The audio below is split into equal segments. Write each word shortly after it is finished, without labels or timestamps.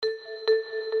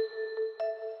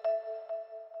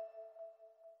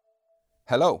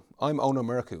Hello, I'm Ono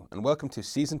Muraku, and welcome to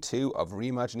Season 2 of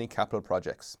Reimagining Capital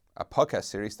Projects, a podcast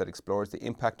series that explores the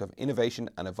impact of innovation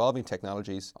and evolving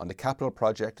technologies on the capital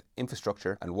project,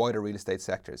 infrastructure, and wider real estate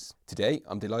sectors. Today,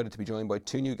 I'm delighted to be joined by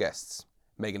two new guests.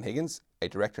 Megan Higgins, a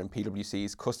director in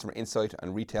PwC's Customer Insight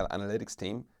and Retail Analytics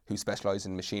team, who specialise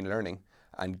in machine learning,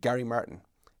 and Gary Martin,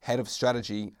 Head of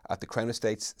Strategy at the Crown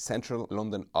Estate's Central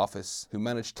London office, who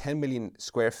manage 10 million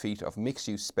square feet of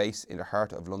mixed-use space in the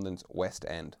heart of London's West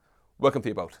End. Welcome to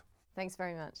you both. Thanks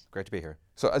very much. Great to be here.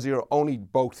 So as you're only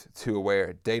both too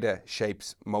aware, data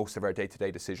shapes most of our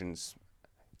day-to-day decisions.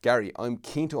 Gary, I'm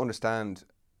keen to understand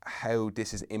how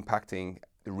this is impacting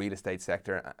the real estate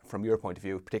sector from your point of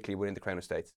view, particularly within the Crown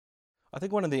Estates. I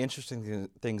think one of the interesting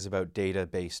things about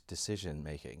data-based decision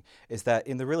making is that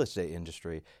in the real estate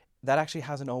industry, that actually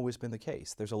hasn't always been the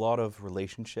case. There's a lot of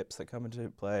relationships that come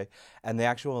into play, and the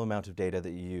actual amount of data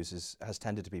that you use has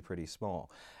tended to be pretty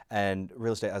small. And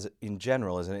real estate, in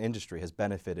general, as an industry, has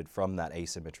benefited from that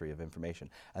asymmetry of information,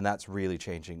 and that's really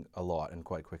changing a lot and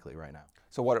quite quickly right now.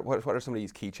 So what are some of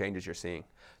these key changes you're seeing?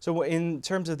 So in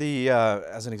terms of the,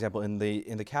 as an example, in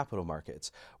the capital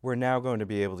markets, we're now going to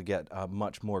be able to get a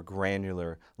much more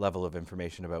granular level of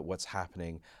information about what's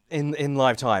happening in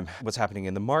live time, what's happening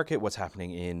in the market, what's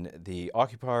happening in the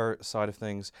occupier side of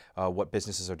things, what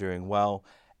businesses are doing well.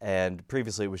 And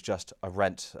previously it was just a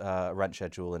rent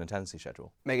schedule and a tenancy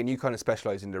schedule. Megan, you kind of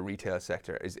specialise in the retail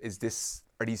sector.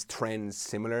 Are these trends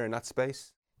similar in that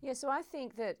space? Yeah, so I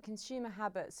think that consumer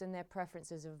habits and their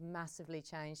preferences have massively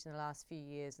changed in the last few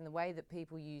years, and the way that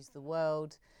people use the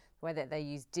world, the way that they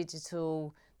use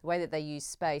digital, the way that they use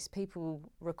space. People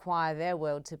require their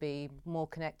world to be more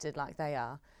connected like they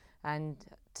are, and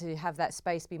to have that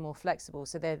space be more flexible.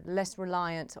 So they're less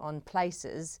reliant on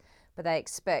places, but they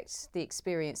expect the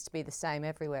experience to be the same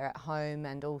everywhere, at home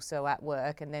and also at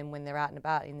work, and then when they're out and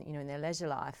about in their leisure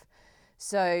life.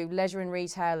 So leisure and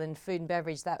retail and food and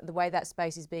beverage, the way that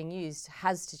space is being used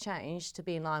has to change to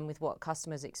be in line with what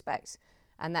customers expect.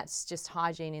 And that's just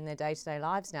hygiene in their day-to-day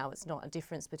lives now. It's not a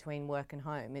difference between work and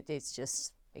home. It is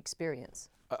just experience.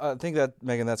 I think that,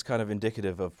 Megan, that's kind of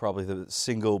indicative of probably the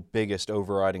single biggest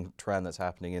overriding trend that's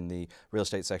happening in the real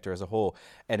estate sector as a whole.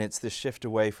 And it's this shift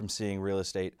away from seeing real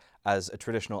estate as a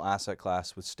traditional asset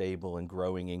class with stable and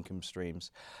growing income streams,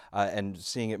 and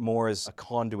seeing it more as a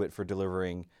conduit for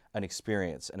delivering an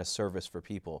experience and a service for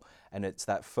people. And it's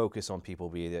that focus on people,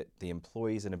 be it the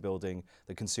employees in a building,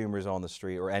 the consumers on the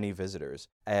street, or any visitors,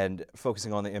 and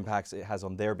focusing on the impacts it has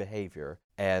on their behavior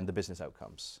and the business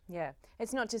outcomes. Yeah,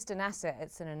 it's not just an asset,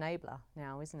 it's an enabler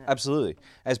now, isn't it? Absolutely.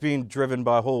 As being driven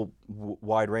by a whole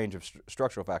wide range of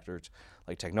structural factors,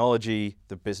 like technology,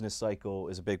 the business cycle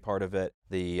is a big part of it,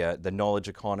 the knowledge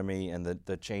economy and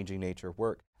the changing nature of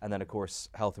work, and then of course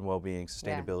health and well-being,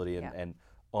 sustainability, and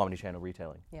omni-channel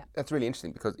retailing. Yeah. That's really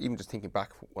interesting, because even just thinking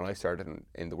back when I started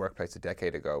in the workplace a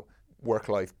decade ago,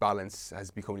 work-life balance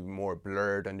has become even more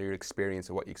blurred, and your experience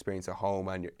of what you experience at home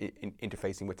and your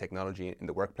interfacing with technology in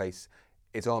the workplace,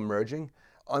 it's all merging.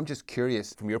 I'm just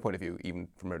curious, from your point of view, even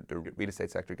from the real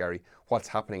estate sector, Gary, what's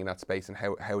happening in that space, and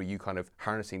how are you kind of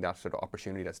harnessing that sort of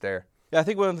opportunity that's there? Yeah, I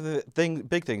think one of the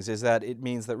big things is that it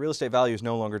means that real estate value is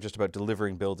no longer just about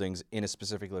delivering buildings in a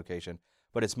specific location,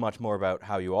 but it's much more about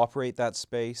how you operate that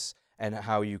space and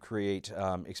how you create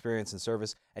experience and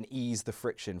service and ease the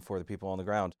friction for the people on the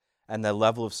ground, and the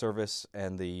level of service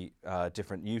and the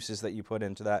different uses that you put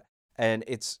into that. And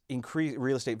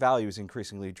real estate value is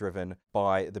increasingly driven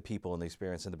by the people and the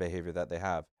experience and the behavior that they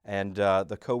have. And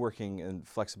the co-working and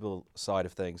flexible side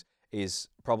of things is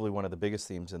probably one of the biggest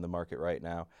themes in the market right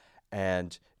now.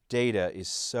 And data is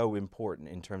so important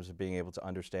in terms of being able to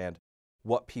understand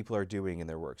what people are doing in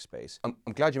their workspace. I'm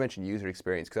glad you mentioned user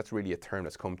experience, because that's really a term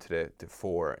that's come to the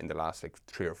fore in the last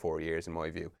 3 or 4 years, in my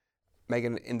view.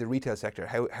 Megan, in the retail sector,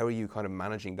 how are you kind of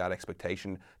managing that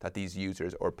expectation that these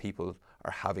users or people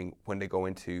are having when they go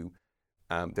into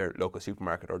their local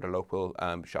supermarket or their local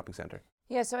shopping centre?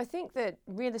 Yeah, so I think that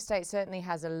real estate certainly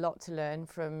has a lot to learn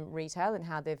from retail and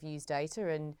how they've used data.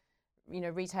 And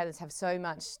retailers have so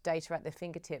much data at their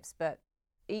fingertips, but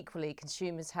equally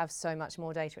consumers have so much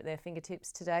more data at their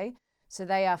fingertips today. So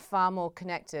they are far more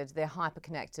connected, they're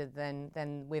hyper-connected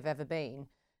than we've ever been.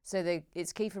 So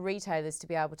it's key for retailers to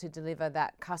be able to deliver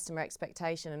that customer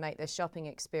expectation and make their shopping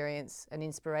experience an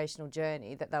inspirational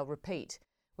journey that they'll repeat,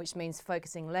 which means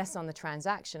focusing less on the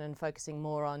transaction and focusing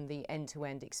more on the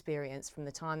end-to-end experience from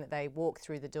the time that they walk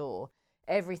through the door.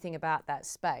 Everything about that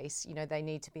space, they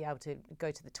need to be able to go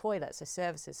to the toilets, so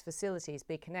services, facilities,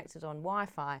 be connected on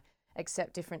Wi-Fi,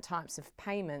 accept different types of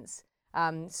payments.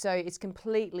 So it's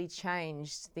completely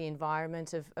changed the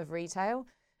environment of retail.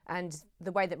 And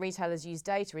the way that retailers use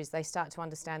data is they start to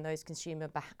understand those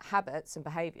consumer habits and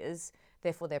behaviours,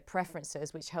 therefore their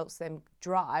preferences, which helps them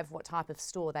drive what type of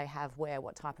store they have where,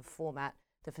 what type of format,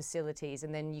 the facilities.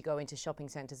 And then you go into shopping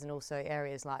centres and also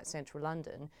areas like central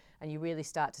London, and you really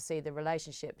start to see the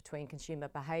relationship between consumer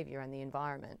behaviour and the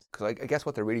environment. Because I guess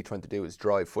what they're really trying to do is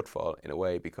drive footfall in a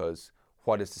way, because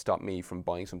what is to stop me from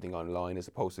buying something online as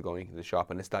opposed to going into the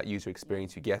shop? And it's that user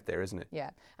experience you get there, isn't it?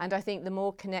 Yeah, and I think the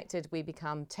more connected we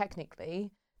become technically,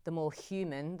 the more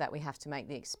human that we have to make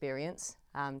the experience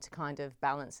to kind of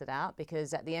balance it out.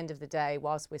 Because at the end of the day,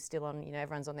 whilst we're still on,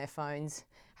 everyone's on their phones,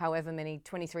 however many,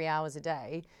 23 hours a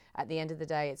day, at the end of the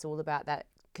day, it's all about that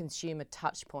consumer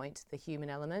touch point, the human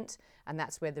element, and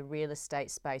that's where the real estate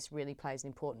space really plays an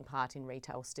important part in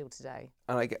retail still today.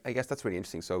 And I guess that's really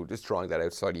interesting. So just drawing that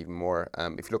outside even more,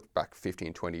 if you look back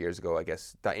 15, 20 years ago, I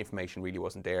guess that information really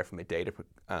wasn't there from a data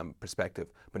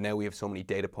perspective. But now we have so many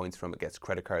data points from, I guess,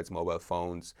 credit cards, mobile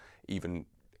phones, even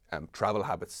travel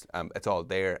habits. It's all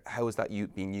there. How is that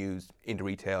being used into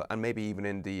retail and maybe even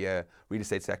in the real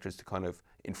estate sectors to kind of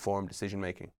inform decision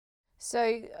making?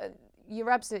 So you're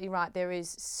absolutely right. There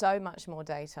is so much more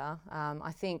data.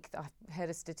 I think I heard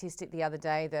a statistic the other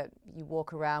day that you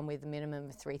walk around with a minimum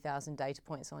of 3,000 data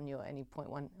points on you at any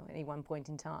one point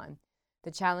in time.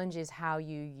 The challenge is how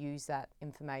you use that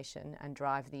information and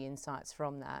drive the insights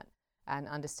from that, and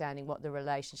understanding what the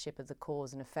relationship of the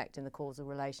cause and effect in the causal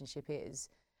relationship is.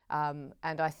 And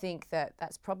I think that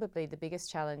that's probably the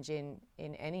biggest challenge in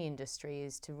any industry,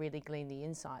 is to really glean the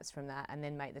insights from that and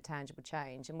then make the tangible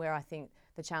change. And where I think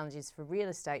the challenge is for real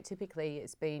estate, typically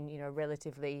it's been,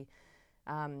 relatively,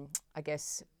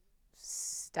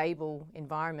 stable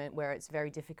environment where it's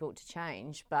very difficult to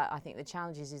change. But I think the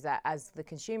challenge is that as the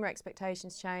consumer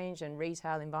expectations change and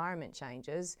retail environment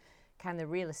changes, can the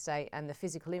real estate and the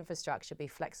physical infrastructure be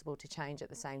flexible to change at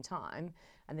the same time?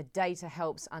 And the data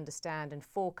helps understand and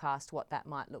forecast what that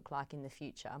might look like in the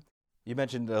future. You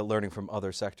mentioned learning from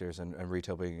other sectors, and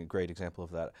retail being a great example of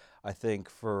that. I think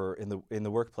in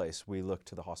the workplace, we look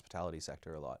to the hospitality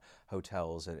sector a lot,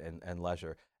 hotels and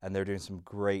leisure, and they're doing some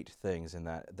great things in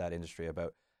that industry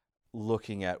about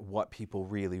looking at what people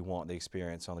really want the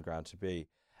experience on the ground to be,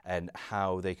 and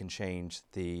how they can change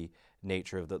the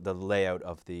nature of the layout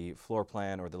of the floor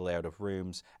plan or the layout of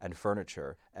rooms and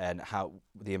furniture, and how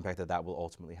the impact that will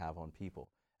ultimately have on people.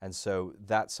 And so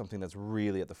that's something that's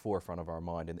really at the forefront of our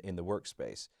mind in the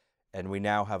workspace. And we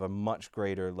now have a much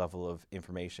greater level of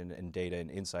information and data and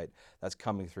insight that's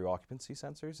coming through occupancy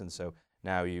sensors. And so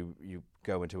now you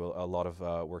go into a lot of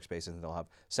workspaces and they'll have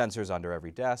sensors under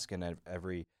every desk and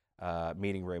every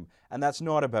meeting room. And that's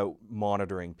not about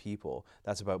monitoring people,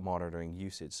 that's about monitoring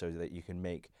usage, so that you can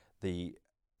make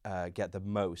get the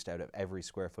most out of every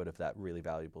square foot of that really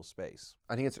valuable space.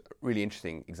 I think it's a really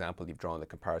interesting example you've drawn, the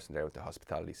comparison there with the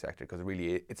hospitality sector, because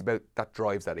really it's about that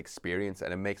drives that experience,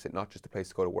 and it makes it not just a place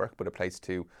to go to work, but a place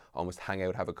to almost hang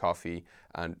out, have a coffee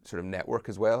and sort of network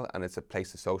as well. And it's a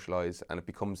place to socialise, and it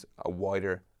becomes a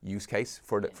wider use case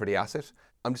for the asset.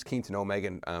 I'm just keen to know,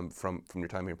 Megan, from your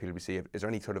time here in PwC, is there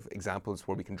any sort of examples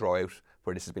where we can draw out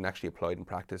where this has been actually applied in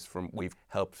practice, from we've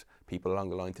helped people along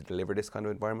the line to deliver this kind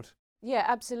of environment? Yeah,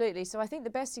 absolutely. So I think the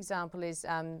best example is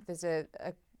there's a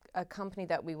company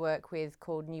that we work with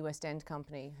called New West End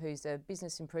Company, who's a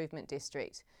business improvement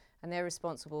district, and they're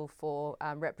responsible for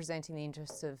representing the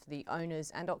interests of the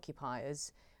owners and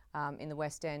occupiers in the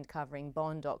West End, covering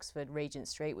Bond, Oxford, Regent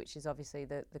Street, which is obviously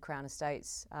the Crown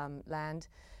Estate's land,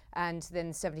 and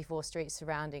then 74 streets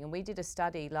surrounding. And we did a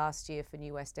study last year for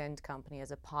New West End Company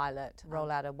as a pilot to roll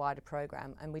out a wider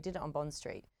program, and we did it on Bond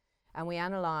Street. And we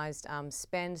analysed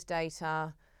spend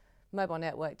data, mobile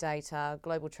network data,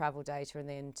 global travel data, and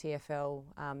then TfL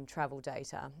travel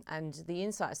data. And the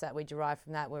insights that we derived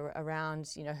from that were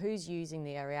around, who's using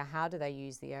the area, how do they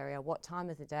use the area, what time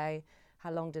of the day,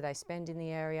 how long do they spend in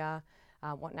the area,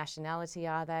 what nationality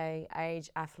are they, age,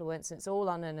 affluence. It's all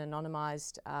on an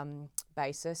anonymised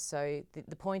basis. So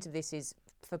the point of this is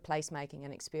for placemaking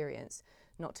and experience,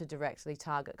 not to directly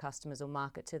target customers or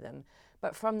market to them.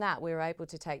 But from that, we were able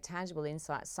to take tangible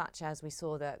insights, such as we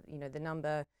saw that the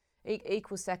number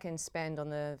equal second spend on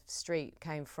the street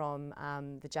came from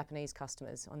the Japanese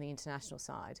customers on the international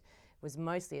side. It was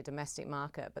mostly a domestic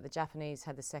market, but the Japanese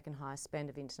had the second highest spend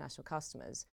of international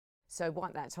customers. So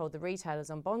what that told the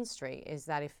retailers on Bond Street is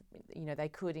that if they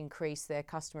could increase their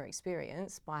customer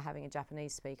experience by having a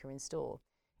Japanese speaker in store.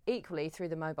 Equally, through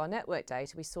the mobile network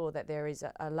data, we saw that there is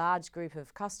a large group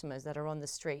of customers that are on the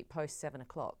street post 7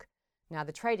 o'clock. Now,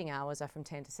 the trading hours are from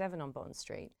 10 to 7 on Bond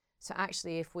Street. So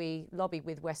actually, if we lobby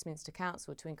with Westminster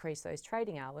Council to increase those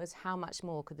trading hours, how much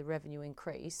more could the revenue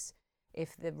increase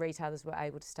if the retailers were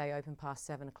able to stay open past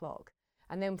 7 o'clock.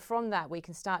 And then from that, we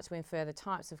can start to infer the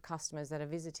types of customers that are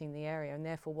visiting the area, and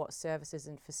therefore what services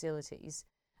and facilities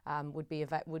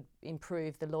would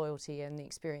improve the loyalty and the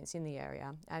experience in the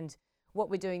area. And what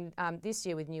we're doing this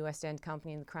year with New West End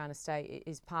Company and the Crown Estate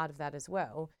is part of that as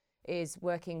well, is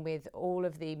working with all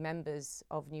of the members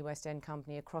of New West End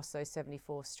Company across those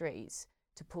 74 streets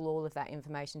to pull all of that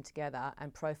information together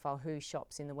and profile who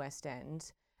shops in the West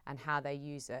End and how they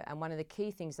use it. And one of the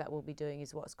key things that we'll be doing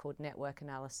is what's called network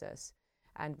analysis.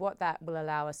 And what that will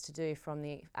allow us to do from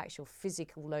the actual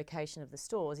physical location of the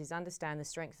stores is understand the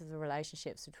strength of the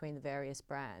relationships between the various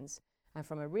brands. And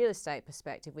from a real estate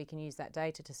perspective, we can use that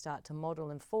data to start to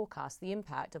model and forecast the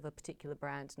impact of a particular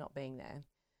brand not being there.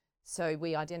 So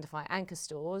we identify anchor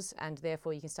stores, and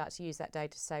therefore you can start to use that data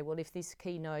to say, well, if this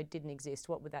key node didn't exist,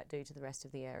 what would that do to the rest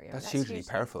of the area? That's hugely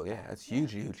powerful, yeah. That's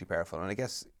hugely powerful. And I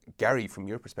guess, Gary, from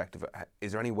your perspective,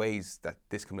 is there any ways that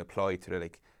this can apply to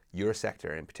your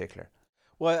sector in particular?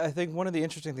 Well, I think one of the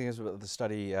interesting things about the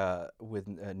study with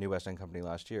New West End Company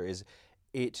last year is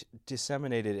it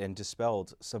disseminated and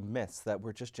dispelled some myths that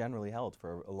were just generally held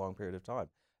for a long period of time,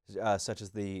 such as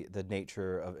the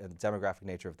nature of the demographic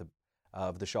nature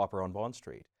of the shopper on Bond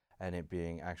Street, and it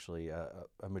being actually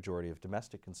a majority of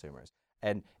domestic consumers.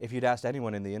 And if you'd asked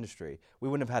anyone in the industry, we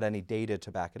wouldn't have had any data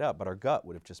to back it up, but our gut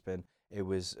would have just been it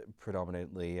was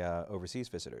predominantly overseas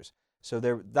visitors. So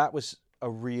that was a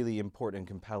really important and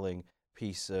compelling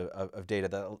piece of data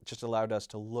that just allowed us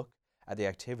to look at the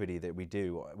activity that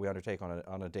we undertake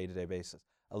on a day-to-day basis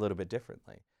a little bit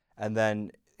differently. And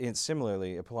then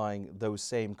similarly applying those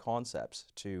same concepts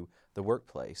to the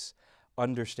workplace,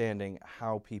 understanding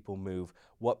how people move,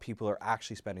 what people are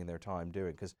actually spending their time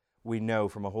doing, because we know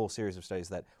from a whole series of studies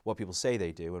that what people say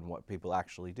they do and what people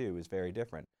actually do is very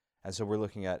different. And so we're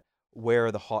looking at where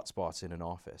are the hotspots in an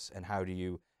office, and how do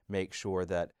you make sure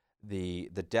that the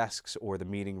desks or the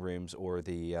meeting rooms or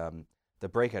the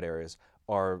breakout areas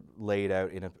are laid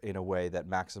out in a way that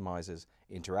maximizes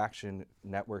interaction,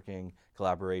 networking,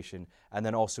 collaboration, and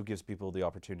then also gives people the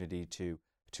opportunity to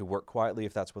work quietly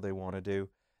if that's what they want to do.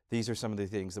 These are some of the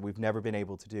things that we've never been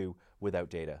able to do without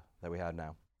data that we have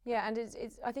now. Yeah, and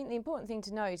I think the important thing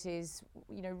to note is,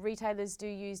 retailers do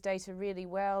use data really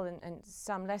well and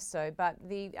some less so, but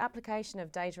the application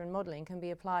of data and modelling can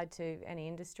be applied to any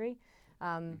industry.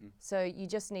 So you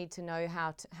just need to know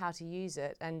how to use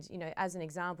it. And as an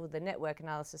example, the network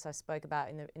analysis I spoke about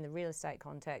in the real estate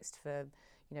context for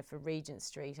Regent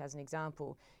Street as an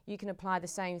example, you can apply the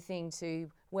same thing to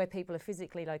where people are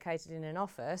physically located in an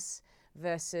office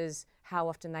versus how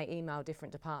often they email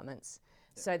different departments.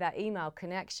 Yeah. So that email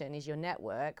connection is your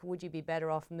network. Would you be better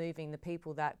off moving the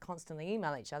people that constantly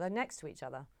email each other next to each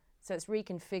other? So it's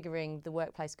reconfiguring the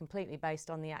workplace completely based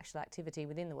on the actual activity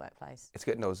within the workplace. It's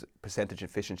getting those percentage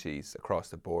efficiencies across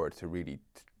the board to really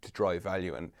to drive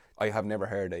value. And I have never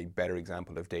heard a better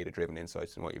example of data-driven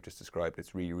insights than what you've just described.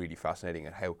 It's really, really fascinating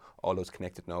at how all those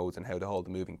connected nodes and how the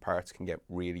moving parts can get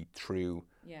really true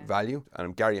value.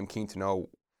 And Gary, I'm keen to know,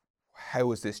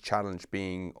 how is this challenge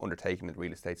being undertaken in the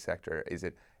real estate sector?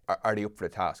 Are they up for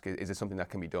the task? Is it something that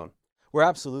can be done? We're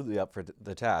absolutely up for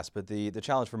the task, but the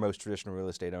challenge for most traditional real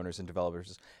estate owners and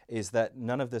developers is that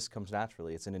none of this comes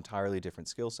naturally. It's an entirely different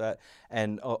skill set,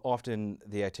 and often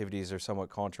the activities are somewhat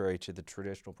contrary to the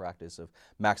traditional practice of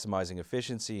maximizing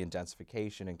efficiency and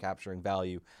densification and capturing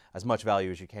value, as much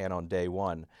value as you can on day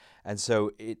one. And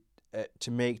so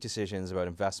to make decisions about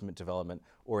investment development,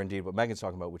 or indeed what Megan's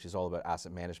talking about, which is all about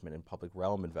asset management and public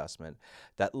realm investment,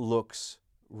 that looks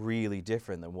really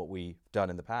different than what we've done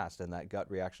in the past, and that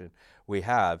gut reaction we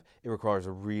have, it requires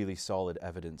a really solid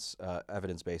evidence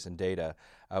base and data,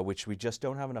 which we just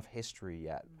don't have enough history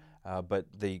yet. But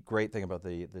the great thing about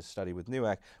the study with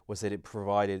NUAC was that it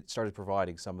started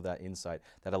providing some of that insight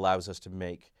that allows us to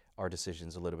make our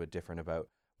decisions a little bit different about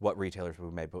what retailers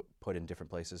we may put in different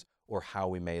places, or how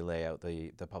we may lay out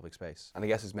the public space. And I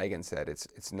guess, as Megan said,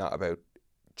 it's not about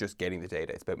just getting the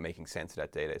data, it's about making sense of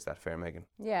that data. Is that fair, Megan?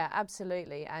 Yeah,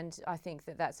 absolutely. And I think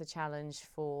that's a challenge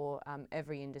for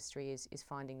every industry is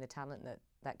finding the talent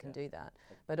that can do that,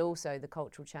 but also the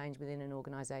cultural change within an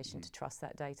organisation to trust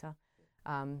that data.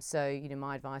 So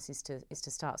my advice is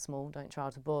to start small. Don't try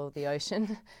to boil the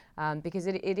ocean, because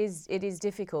it is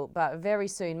difficult. But very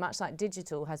soon, much like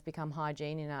digital has become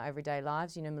hygiene in our everyday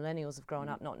lives, millennials have grown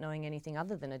up not knowing anything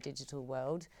other than a digital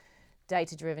world.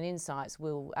 Data-driven insights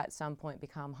will at some point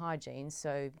become hygiene,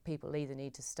 so people either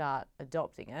need to start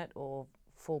adopting it or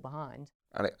fall behind.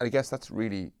 And I guess that's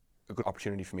really a good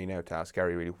opportunity for me now to ask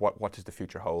Gary, really, what does the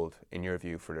future hold, in your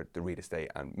view, for the real estate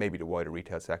and maybe the wider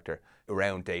retail sector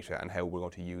around data, and how we're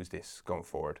going to use this going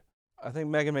forward? I think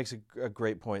Megan makes a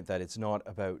great point that it's not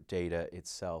about data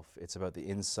itself. It's about the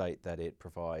insight that it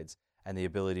provides and the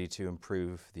ability to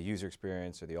improve the user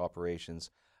experience or the operations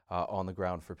on the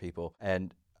ground for people.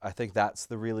 And I think that's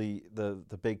the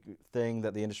big thing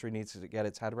that the industry needs to get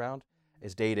its head around,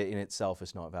 is data in itself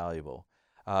is not valuable.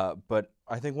 But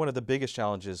I think one of the biggest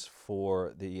challenges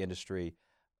for the industry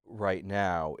right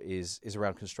now is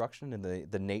around construction and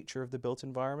the nature of the built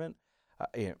environment.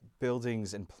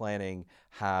 Buildings and planning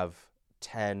have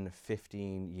 10,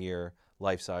 15-year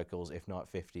life cycles, if not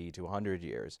 50 to 100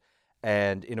 years.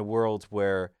 And in a world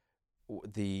where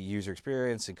the user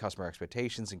experience and customer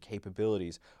expectations and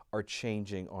capabilities are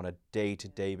changing on a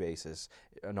day-to-day basis,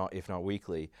 if not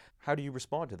weekly, how do you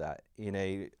respond to that in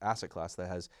a asset class that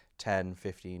has 10,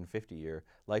 15, 50-year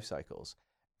life cycles?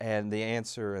 And the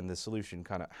answer and the solution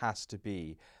kind of has to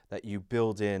be that you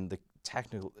build in the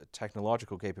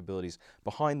technological capabilities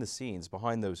behind the scenes,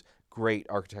 behind those great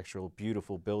architectural,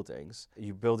 beautiful buildings.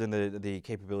 You build in the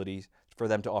capabilities for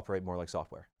them to operate more like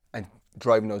software. And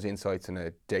driving those insights on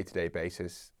a day-to-day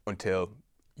basis until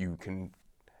you can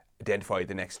identify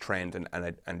the next trend and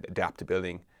adapt the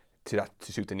building to that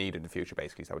to suit the need in the future,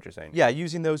 basically, is that what you're saying? Yeah,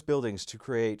 using those buildings to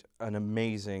create an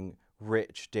amazing,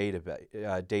 rich data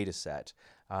set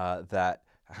that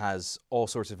has all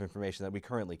sorts of information that we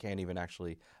currently can't even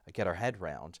actually get our head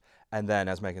around. And then,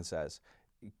 as Megan says,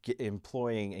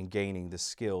 employing and gaining the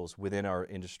skills within our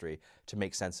industry to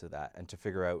make sense of that and to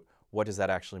figure out what does that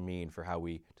actually mean for how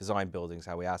we design buildings,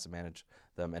 how we asset manage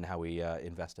them, and how we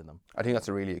invest in them. I think that's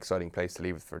a really exciting place to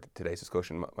leave it for today's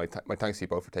discussion. My thanks to you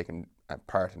both for taking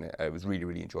part in it. It was really,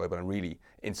 really enjoyable and really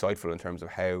insightful in terms of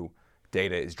how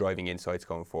data is driving insights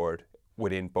going forward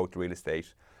within both real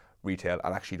estate, retail,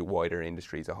 and actually the wider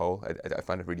industry as a whole. I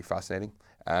find it really fascinating.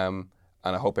 And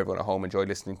I hope everyone at home enjoyed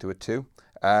listening to it too.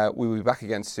 We will be back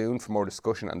again soon for more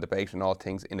discussion and debate on all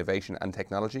things innovation and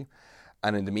technology.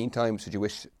 And in the meantime, should you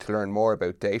wish to learn more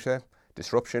about data,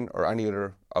 disruption, or any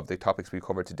other of the topics we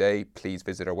covered today, please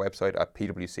visit our website at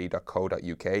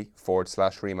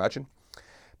pwc.co.uk/reimagine.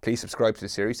 Please subscribe to the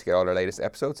series to get all our latest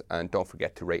episodes, and don't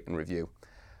forget to rate and review.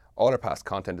 All our past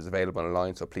content is available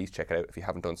online, so please check it out if you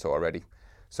haven't done so already.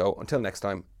 So until next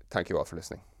time, thank you all for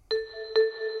listening.